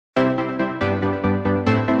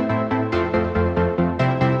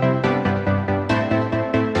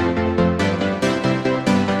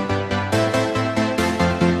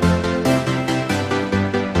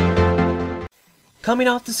Coming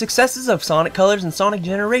off the successes of Sonic Colors and Sonic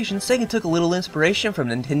Generations, Sega took a little inspiration from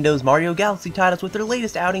Nintendo's Mario Galaxy titles with their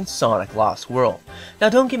latest outing, Sonic Lost World. Now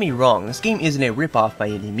don't get me wrong, this game isn't a rip-off by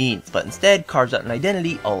any means, but instead carves out an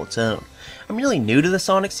identity all its own. I'm really new to the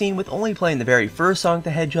Sonic scene with only playing the very first Sonic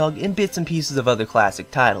the Hedgehog and bits and pieces of other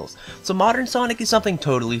classic titles, so modern Sonic is something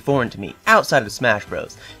totally foreign to me, outside of Smash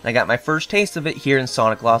Bros. And I got my first taste of it here in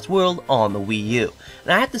Sonic Lost World on the Wii U.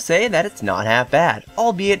 And I have to say that it's not half bad,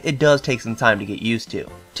 albeit it does take some time to get used to.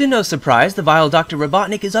 To no surprise, the vile Dr.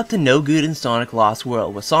 Robotnik is up to no good in Sonic Lost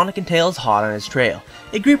World, with Sonic and Tails hot on his trail.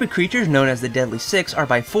 A group of creatures known as the Deadly Six are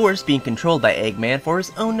by force being controlled by Eggman for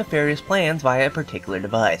his own nefarious plans via a particular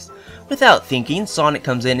device. Without thinking, Sonic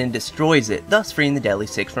comes in and destroys it, thus freeing the Deadly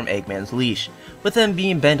Six from Eggman's leash. With them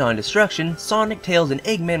being bent on destruction, Sonic, Tails, and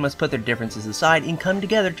Eggman must put their differences aside and come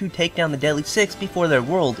together to take down the Deadly Six before their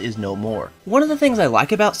world is no more. One of the things I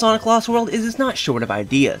like about Sonic Lost World is it's not short of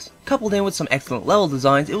ideas. Coupled in with some excellent level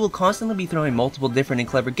designs, it will constantly be throwing multiple different and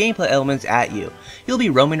clever gameplay elements at you. You'll be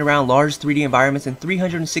roaming around large 3D environments in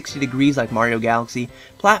 360 degrees like Mario Galaxy,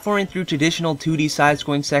 platforming through traditional 2D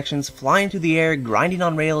side-scrolling sections, flying through the air, grinding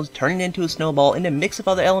on rails, turning into a snowball, and a mix of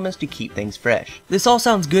other elements to keep things fresh. This all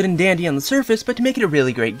sounds good and dandy on the surface, but to make it a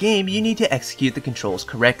really great game, you need to execute the controls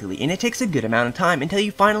correctly, and it takes a good amount of time until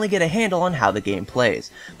you finally get a handle on how the game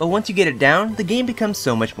plays. But once you get it down, the game becomes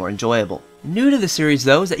so much more enjoyable. New to the series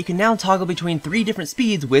though is that you can now toggle between 3 different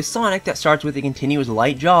speeds with Sonic that starts with a continuous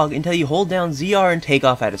light jog until you hold down ZR and take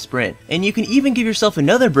off at a sprint. And you can even give yourself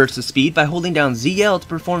another burst of speed by holding down ZL to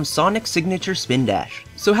perform Sonic's signature spin dash.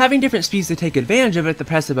 So having different speeds to take advantage of at the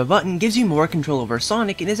press of a button gives you more control over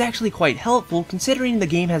Sonic and is actually quite helpful considering the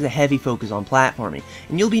game has a heavy focus on platforming,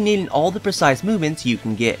 and you'll be needing all the precise movements you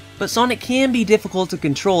can get. But Sonic can be difficult to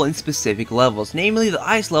control in specific levels, namely the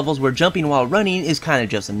ice levels where jumping while running is kinda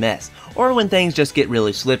just a mess, or when things just get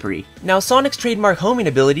really slippery. Now Sonic's trademark homing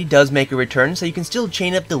ability does make a return, so you can still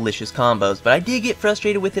chain up delicious combos, but I did get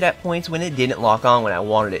frustrated with it at points when it didn't lock on when I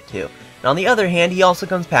wanted it to. And on the other hand, he also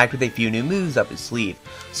comes packed with a few new moves up his sleeve.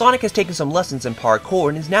 Sonic has taken some lessons in parkour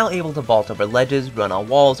and is now able to vault over ledges, run on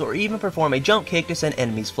walls, or even perform a jump kick to send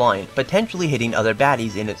enemies flying, potentially hitting other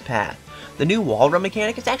baddies in its path. The new wall run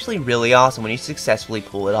mechanic is actually really awesome when you successfully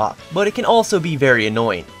pull it off, but it can also be very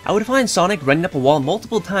annoying. I would find Sonic running up a wall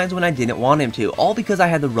multiple times when I didn't want him to, all because I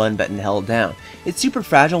had the run button held down. It's super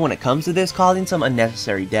fragile when it comes to this, causing some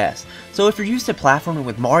unnecessary deaths. So if you're used to platforming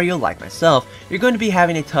with Mario like myself, you're going to be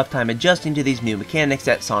having a tough time adjusting to these new mechanics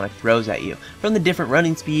that Sonic throws at you, from the different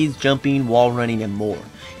running speeds, jumping, wall running, and more.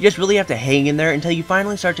 You just really have to hang in there until you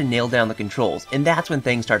finally start to nail down the controls, and that's when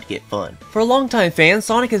things start to get fun. For a longtime fan,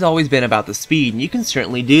 Sonic has always been about the speed, and you can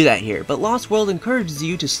certainly do that here, but Lost World encourages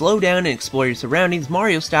you to slow down and explore your surroundings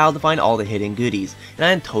Mario style to find all the hidden goodies, and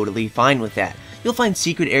I am totally fine with that. You'll find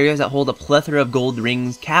secret areas that hold a plethora of gold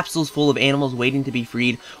rings, capsules full of animals waiting to be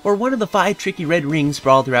freed, or one of the 5 tricky red rings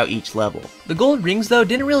sprawled throughout each level. The gold rings though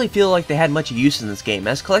didn't really feel like they had much use in this game,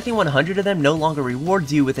 as collecting 100 of them no longer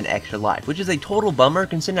rewards you with an extra life, which is a total bummer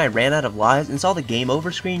considering I ran out of lives and saw the game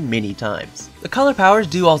over screen many times. The color powers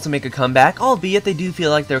do also make a comeback, albeit they do feel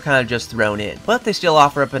like they're kinda just thrown in, but they still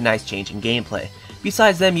offer up a nice change in gameplay.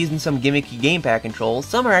 Besides them using some gimmicky gamepad controls,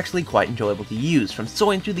 some are actually quite enjoyable to use, from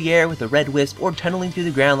soaring through the air with the red wisp or tunneling through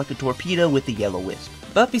the ground like a torpedo with the yellow wisp.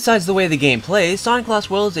 But besides the way the game plays, Sonic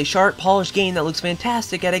Lost World is a sharp, polished game that looks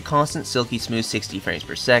fantastic at a constant silky smooth 60 frames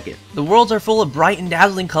per second. The worlds are full of bright and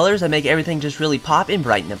dazzling colors that make everything just really pop and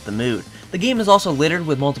brighten up the mood. The game is also littered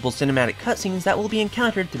with multiple cinematic cutscenes that will be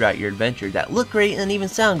encountered throughout your adventure that look great and even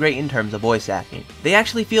sound great in terms of voice acting. They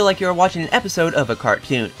actually feel like you're watching an episode of a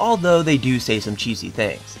cartoon, although they do say some cheesy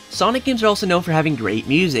things. Sonic games are also known for having great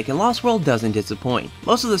music, and Lost World doesn't disappoint.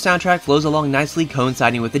 Most of the soundtrack flows along nicely,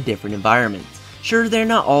 coinciding with the different environments. Sure, they're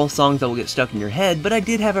not all songs that will get stuck in your head, but I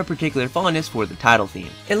did have a particular fondness for the title theme.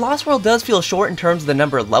 And Lost World does feel short in terms of the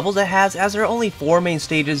number of levels it has, as there are only 4 main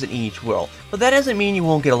stages in each world, but that doesn't mean you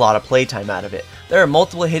won't get a lot of playtime out of it. There are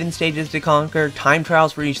multiple hidden stages to conquer, time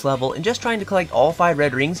trials for each level, and just trying to collect all 5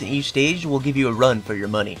 red rings in each stage will give you a run for your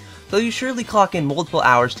money. So you surely clock in multiple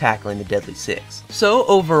hours tackling the Deadly Six. So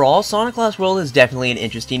overall, Sonic Lost World is definitely an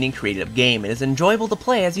interesting and creative game, and is enjoyable to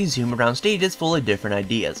play as you zoom around stages full of different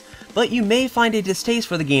ideas. But you may find a distaste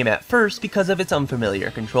for the game at first because of its unfamiliar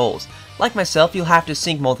controls. Like myself, you'll have to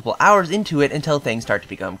sink multiple hours into it until things start to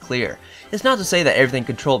become clear. It's not to say that everything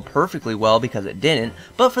controlled perfectly well because it didn't,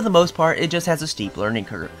 but for the most part it just has a steep learning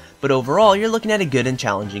curve. But overall, you're looking at a good and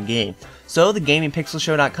challenging game. So the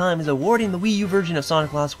GamingPixelShow.com is awarding the Wii U version of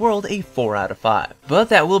Sonic Lost World world a 4 out of 5. But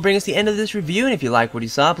that will bring us to the end of this review, and if you like what you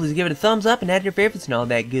saw, please give it a thumbs up and add your favorites and all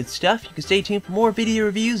that good stuff. You can stay tuned for more video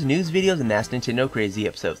reviews, news videos, and Ask Nintendo Crazy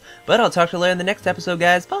episodes. But I'll talk to you later in the next episode,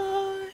 guys. Bye!